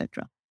cetera, et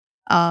cetera.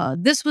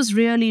 This was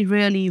really,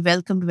 really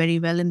welcomed very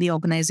well in the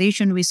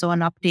organization. We saw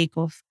an uptake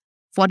of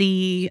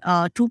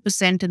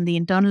 42% in the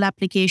internal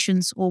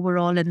applications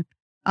overall, and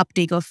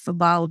uptake of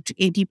about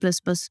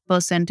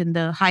 80+% in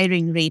the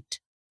hiring rate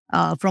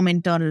from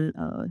internal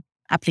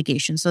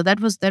applications. So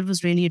that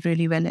was really,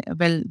 really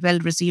well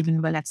received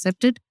and well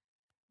accepted.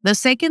 The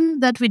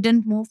second that we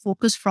didn't move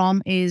focus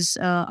from is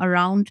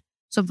around.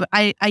 So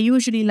I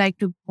usually like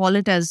to call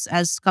it as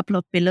a couple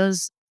of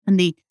pillars in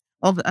the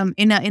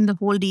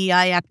whole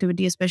DEI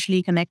activity,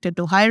 especially connected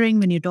to hiring.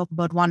 When you talk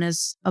about, one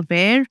is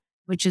aware,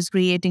 which is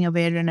creating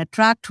Aware and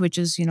Attract, which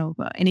is,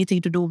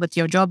 anything to do with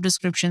your job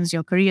descriptions,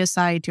 your career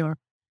site, your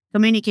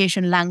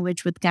communication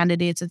language with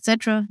candidates,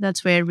 etc.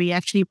 That's where we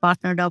actually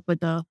partnered up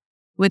with a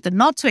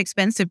not so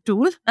expensive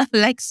tool,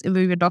 like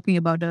we were talking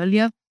about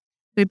earlier.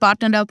 We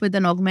partnered up with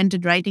an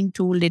augmented writing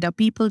tool, Data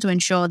People, to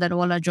ensure that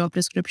all our job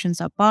descriptions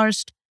are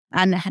parsed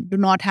and do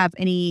not have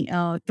any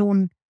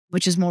tone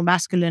which is more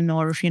masculine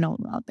or,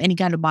 any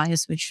kind of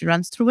bias which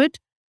runs through it.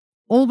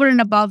 Over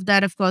and above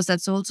that, of course,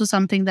 that's also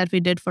something that we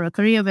did for a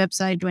career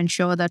website to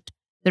ensure that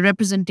the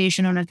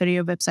representation on a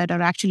career website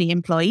are actually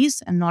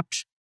employees and not,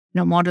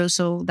 models.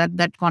 So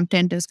that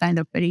content is kind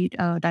of very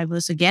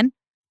diverse again.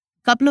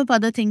 A couple of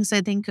other things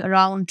I think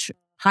around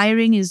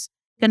hiring is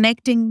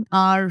connecting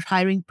our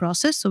hiring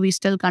process. So we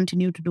still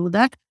continue to do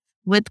that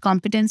with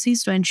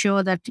competencies to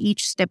ensure that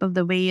each step of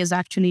the way is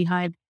actually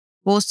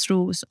goes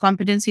through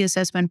competency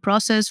assessment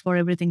process for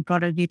everything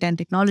product, data, and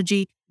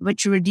technology,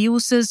 which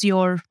reduces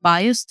your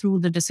bias through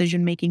the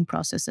decision-making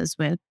process as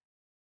well.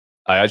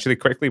 I actually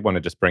quickly want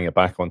to just bring it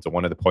back onto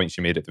one of the points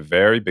you made at the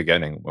very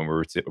beginning when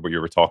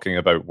you were talking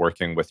about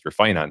working with your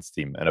finance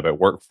team and about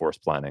workforce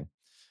planning.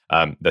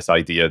 This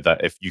idea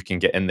that if you can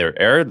get in there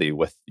early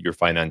with your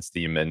finance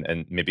team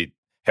and maybe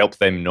help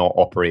them not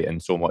operate in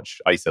so much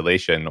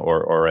isolation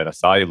or in a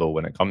silo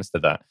when it comes to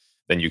that,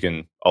 then you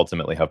can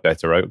ultimately have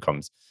better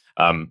outcomes.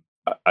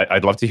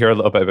 I'd love to hear a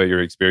little bit about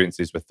your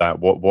experiences with that.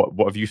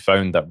 What have you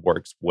found that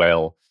works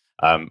well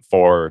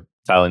for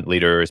talent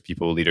leaders,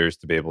 people leaders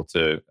to be able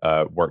to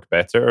work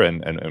better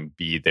and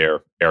be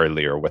there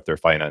earlier with their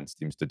finance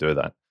teams to do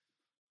that?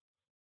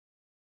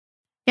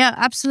 Yeah,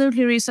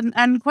 absolutely, Reese.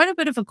 And quite a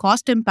bit of a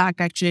cost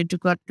impact, actually, to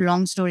cut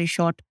long story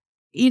short.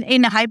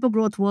 In a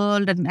hyper-growth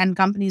world and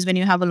companies, when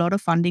you have a lot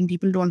of funding,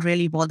 people don't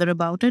really bother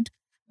about it.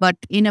 But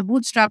in a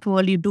bootstrapped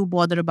world, you do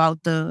bother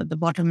about the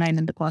bottom line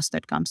and the cost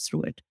that comes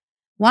through it.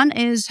 One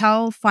is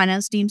how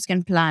finance teams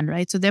can plan,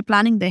 right? So they're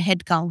planning their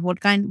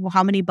headcount,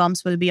 how many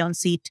bumps will be on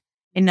seat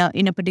in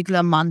a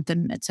particular month,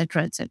 and et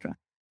cetera, et cetera.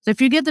 So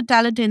if you get the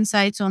talent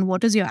insights on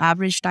what is your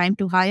average time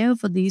to hire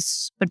for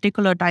these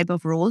particular type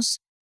of roles,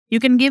 you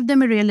can give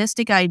them a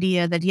realistic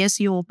idea that,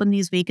 yes, you open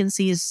these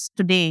vacancies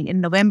today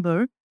in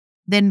November,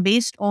 then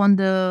based on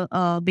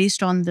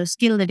the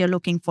skill that you're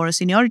looking for,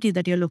 seniority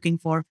that you're looking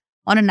for,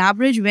 on an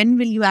average, when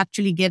will you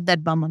actually get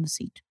that bum on the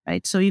seat,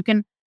 right? So you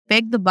can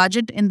peg the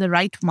budget in the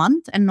right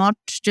month and not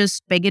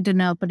just peg it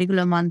in a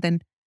particular month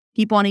and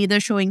keep on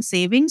either showing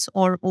savings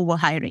or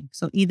overhiring.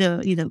 So either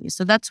way.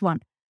 So that's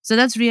one. So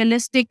that's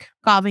realistic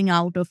carving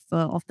out of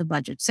the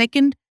budget.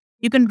 Second,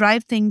 you can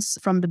drive things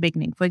from the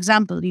beginning. For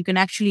example, you can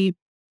actually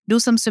do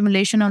some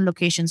simulation on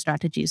location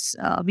strategies.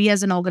 We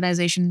as an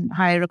organization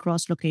hire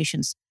across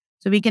locations.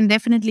 So we can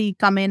definitely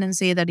come in and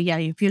say that, yeah,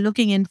 if you're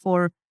looking in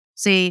for,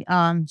 say,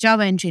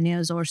 Java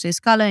engineers or, say,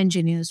 Scala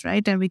engineers,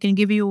 right? And we can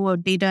give you a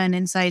data and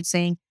insight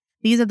saying,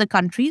 these are the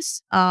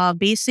countries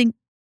basing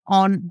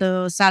on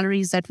the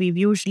salaries that we've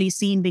usually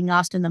seen being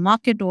asked in the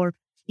market or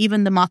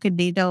even the market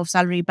data of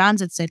salary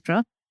bands,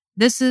 etc.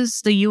 This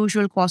is the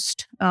usual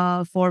cost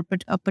for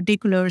a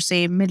particular,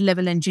 say,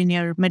 mid-level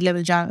engineer,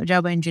 mid-level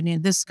Java engineer,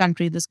 this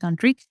country.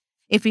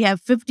 If we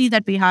have 50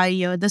 that we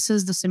hire, this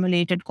is the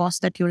simulated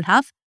cost that you'll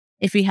have.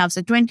 If we have,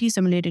 say, 20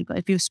 simulated,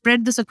 if you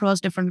spread this across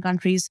different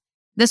countries,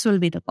 this will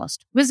be the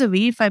cost.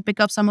 Vis-a-vis, if I pick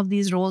up some of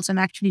these roles and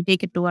actually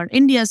take it to our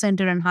India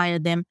center and hire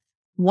them,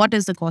 what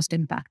is the cost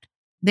impact?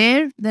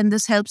 Then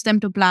this helps them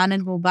to plan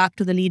and go back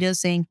to the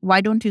leaders saying,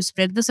 why don't you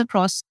spread this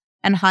across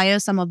and hire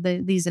some of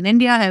these in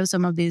India, hire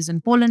some of these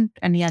in Poland,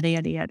 and yada,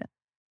 yada, yada.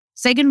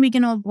 Second, we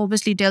can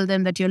obviously tell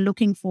them that you're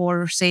looking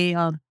for, say,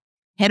 a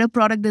head of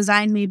product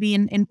design maybe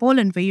in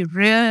Poland where you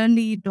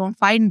really don't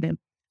find them.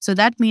 So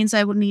that means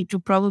I would need to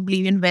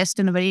probably invest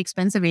in a very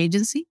expensive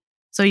agency.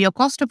 So your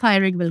cost of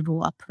hiring will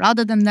go up.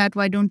 Rather than that,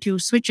 why don't you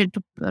switch it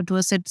to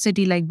a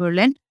city like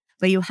Berlin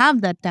where you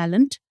have that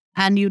talent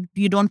and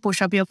you don't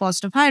push up your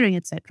cost of hiring,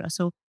 etc.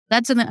 So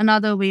that's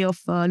another way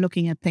of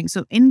looking at things.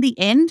 So in the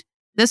end,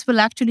 this will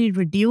actually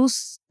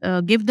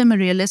give them a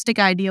realistic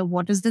idea of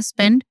what is the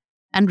spend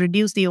and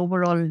reduce the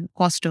overall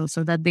cost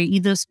so that they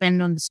either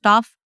spend on the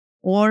staff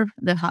or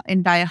the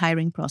entire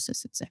hiring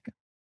process, etc.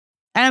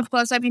 And of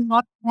course, I mean,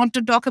 not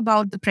to talk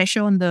about the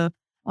pressure on the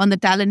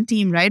talent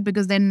team, right?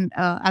 Because then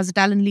as a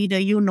talent leader,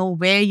 you know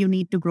where you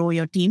need to grow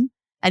your team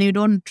and you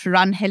don't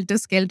run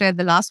helter-skelter at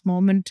the last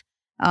moment,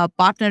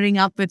 partnering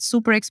up with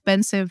super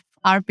expensive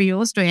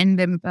RPOs to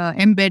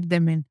embed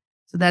them in.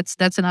 So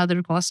that's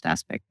another cost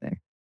aspect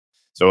there.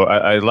 So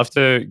I'd love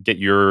to get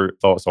your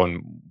thoughts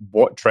on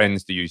what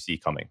trends do you see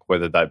coming,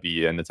 whether that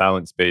be in the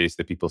talent space,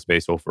 the people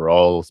space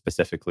overall,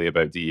 specifically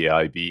about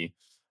DEIB.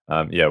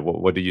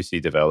 What do you see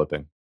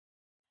developing?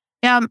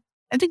 Yeah,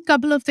 I think a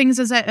couple of things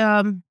is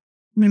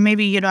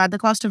maybe, at the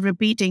cost of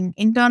repeating,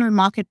 internal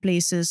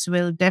marketplaces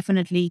will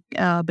definitely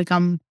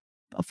become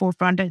a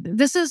forefront.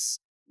 This is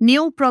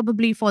new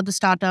probably for the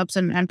startups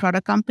and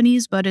product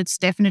companies, but it's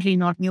definitely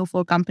not new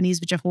for companies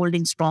which are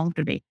holding strong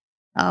today,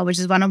 which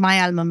is one of my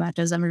alma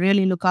maters. I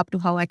really look up to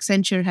how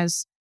Accenture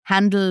has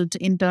handled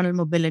internal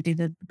mobility,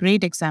 the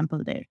great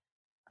example there.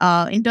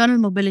 Internal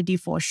mobility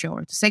for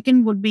sure. The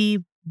second would be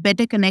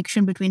better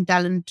connection between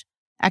talent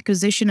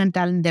acquisition and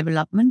talent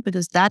development,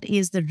 because that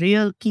is the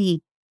real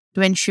key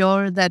to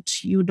ensure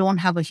that you don't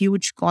have a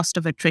huge cost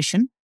of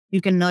attrition. You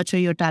can nurture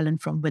your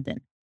talent from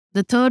within.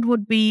 The third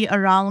would be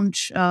around,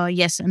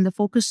 and the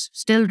focus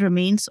still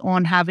remains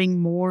on having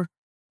more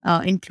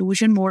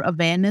inclusion, more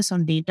awareness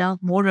on data,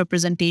 more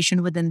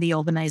representation within the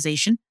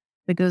organization,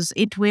 because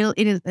it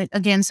is,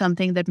 again,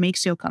 something that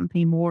makes your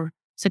company more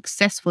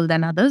successful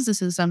than others.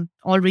 This is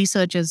all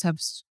researchers have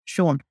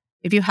shown.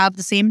 If you have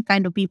the same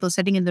kind of people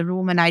sitting in the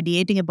room and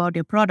ideating about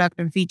your product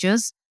and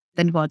features,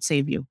 then God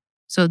save you.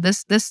 So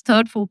this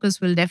third focus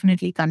will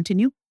definitely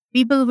continue.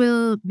 People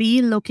will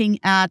be looking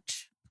at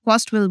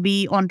cost will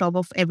be on top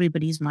of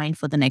everybody's mind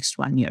for the next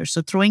 1 year.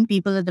 So throwing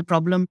people at the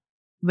problem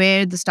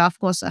where the staff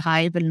costs are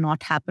high will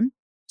not happen.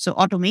 So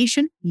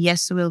automation,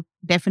 yes, will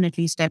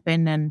definitely step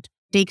in and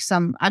take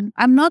some.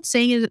 I'm not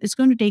saying it's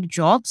going to take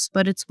jobs,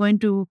 but it's going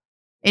to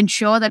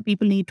ensure that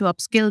people need to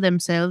upskill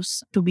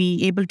themselves to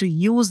be able to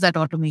use that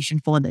automation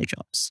for their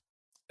jobs.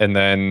 And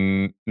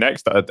then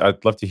next,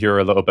 I'd love to hear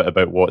a little bit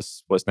about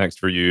what's next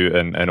for you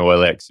and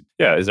OLX.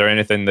 Yeah, is there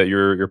anything that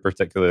you're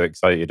particularly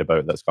excited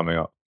about that's coming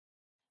up?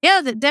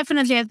 Yeah,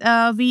 definitely.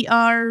 We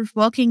are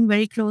working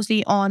very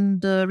closely on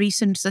the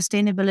recent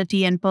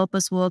sustainability and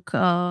purpose work. We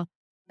have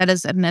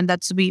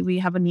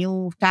a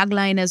new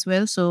tagline as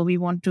well. So we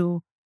want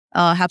to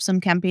have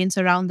some campaigns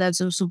around that.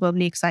 So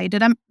superbly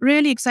excited. I'm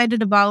really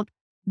excited about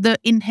the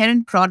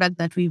inherent product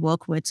that we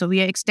work with. So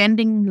we are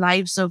extending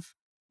lives of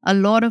a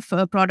lot of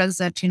products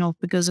that,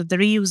 because of the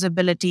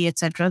reusability,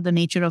 etc., the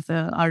nature of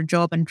our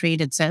job and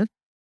trade itself.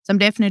 So I'm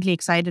definitely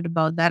excited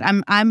about that.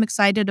 I'm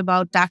excited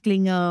about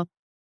tackling a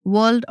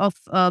world of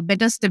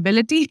better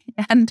stability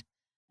and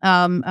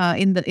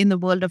in the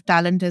world of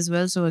talent as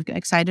well. So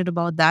excited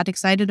about that.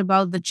 Excited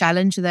about the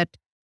challenge that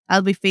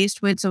I'll be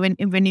faced with. So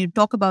when you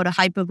talk about a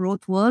hyper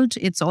growth world,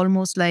 it's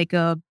almost like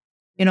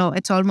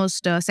it's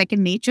almost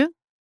second nature.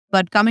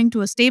 But coming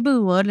to a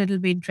stable world, it'll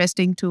be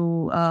interesting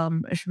to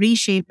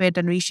reshape it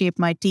and reshape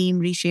my team,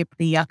 reshape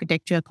the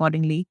architecture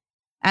accordingly,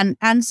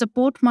 and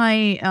support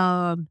my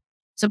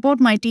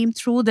team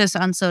through this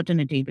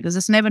uncertainty, because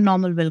this never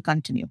normal will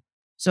continue.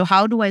 So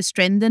how do I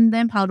strengthen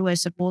them? How do I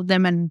support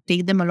them and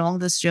take them along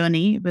this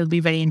journey will be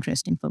very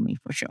interesting for me,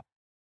 for sure.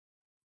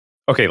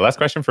 Okay, last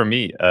question for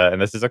me.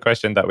 And this is a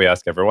question that we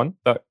ask everyone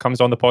that comes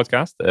on the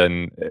podcast.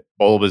 And it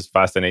always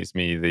fascinates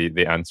me,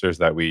 the answers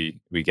that we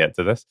get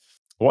to this.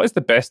 What is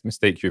the best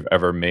mistake you've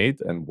ever made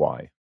and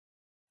why?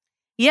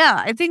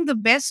 Yeah, I think the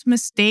best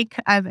mistake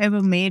I've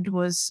ever made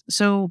was,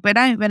 so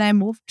when I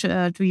moved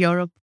to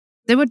Europe,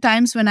 there were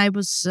times when I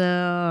was,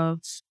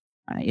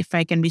 if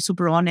I can be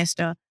super honest,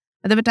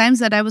 there were times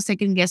that I was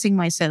second guessing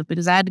myself,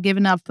 because I had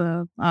given up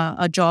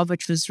a job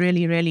which was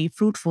really, really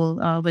fruitful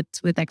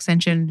with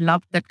Accenture, and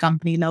loved that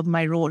company, loved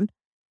my role.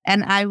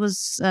 And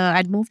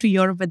I'd moved to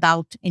Europe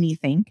without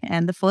anything.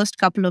 And the first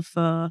couple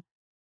of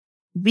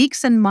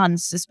weeks and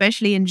months,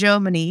 especially in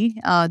Germany,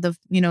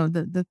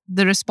 the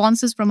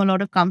responses from a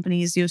lot of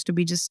companies used to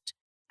be just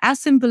as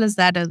simple as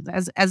that,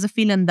 as a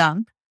vielen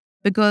Dank,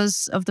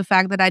 because of the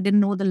fact that I didn't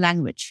know the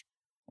language.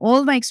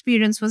 All my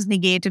experience was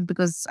negated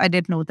because I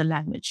didn't know the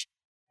language.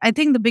 I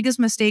think the biggest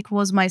mistake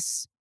was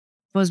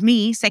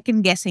me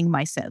second guessing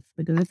myself,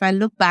 because if I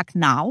look back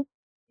now,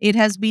 it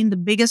has been the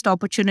biggest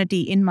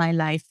opportunity in my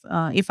life.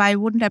 If I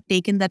wouldn't have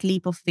taken that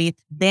leap of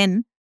faith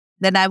then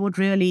I would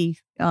really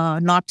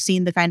not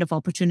seen the kind of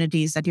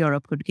opportunities that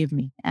Europe could give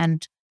me.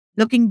 And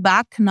looking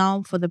back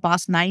now for the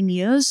past 9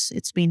 years,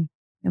 it's been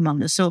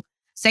humongous. So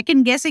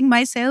second guessing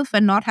myself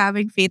and not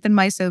having faith in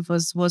myself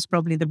was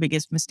probably the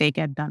biggest mistake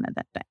I'd done at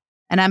that time.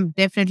 And I'm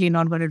definitely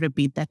not going to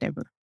repeat that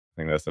ever.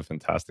 I think that's a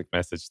fantastic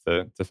message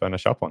to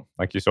finish up on.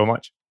 Thank you so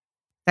much.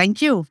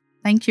 Thank you.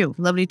 Thank you.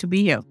 Lovely to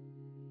be here.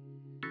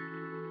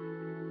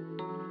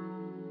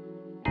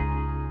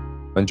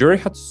 Manjari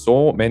had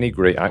so many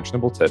great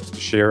actionable tips to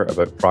share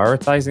about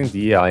prioritizing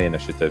DEI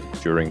initiative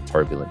during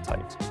turbulent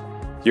times.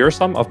 Here are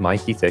some of my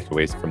key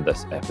takeaways from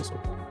this episode.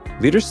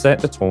 Leaders set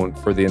the tone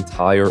for the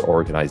entire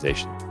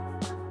organization.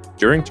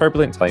 During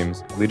turbulent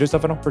times, leaders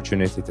have an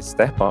opportunity to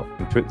step up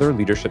and put their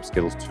leadership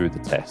skills to the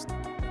test.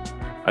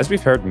 As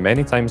we've heard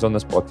many times on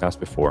this podcast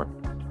before,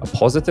 a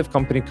positive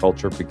company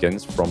culture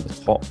begins from the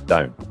top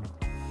down.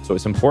 So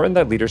it's important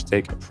that leaders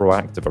take a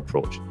proactive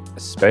approach,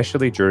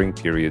 especially during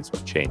periods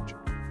of change.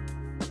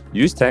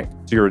 Use tech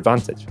to your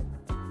advantage.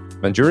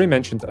 Manjari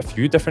mentioned a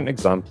few different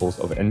examples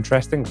of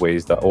interesting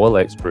ways that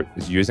OLX Group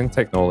is using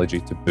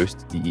technology to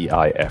boost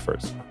DEI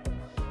efforts.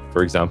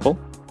 For example,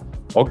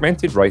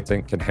 augmented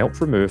writing can help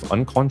remove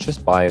unconscious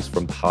bias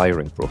from the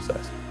hiring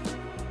process.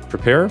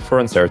 Prepare for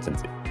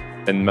uncertainty.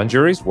 In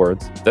Manjari's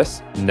words,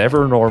 this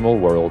never normal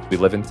world we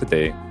live in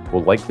today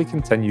will likely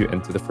continue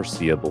into the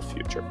foreseeable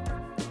future.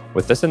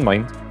 With this in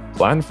mind,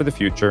 plan for the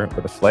future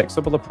with a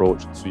flexible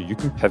approach so you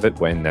can pivot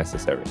when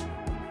necessary.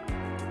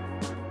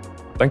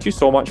 Thank you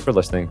so much for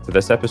listening to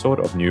this episode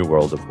of New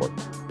World of Work.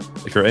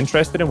 If you're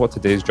interested in what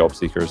today's job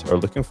seekers are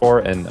looking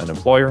for in an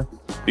employer,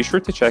 be sure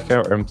to check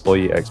out our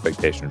Employee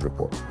Expectations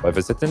Report by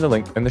visiting the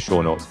link in the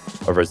show notes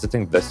or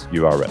visiting this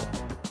URL,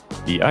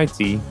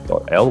 bit.ly/oyster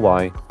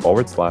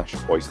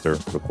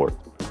report.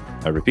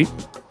 I repeat,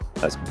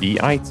 that's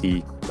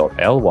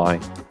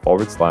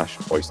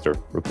bit.ly/oyster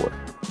report.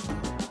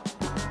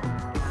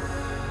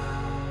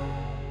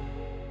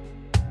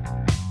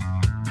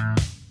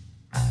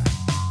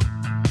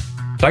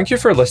 Thank you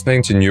for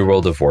listening to New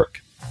World of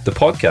Work, the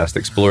podcast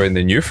exploring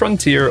the new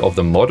frontier of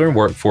the modern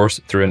workforce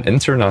through an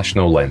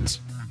international lens.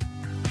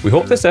 We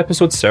hope this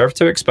episode served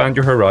to expand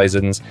your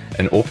horizons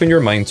and open your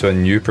mind to a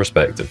new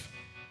perspective.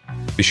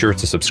 Be sure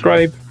to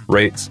subscribe,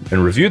 rate,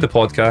 and review the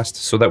podcast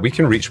so that we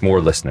can reach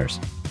more listeners.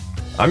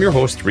 I'm your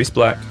host, Rhys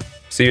Black.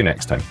 See you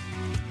next time.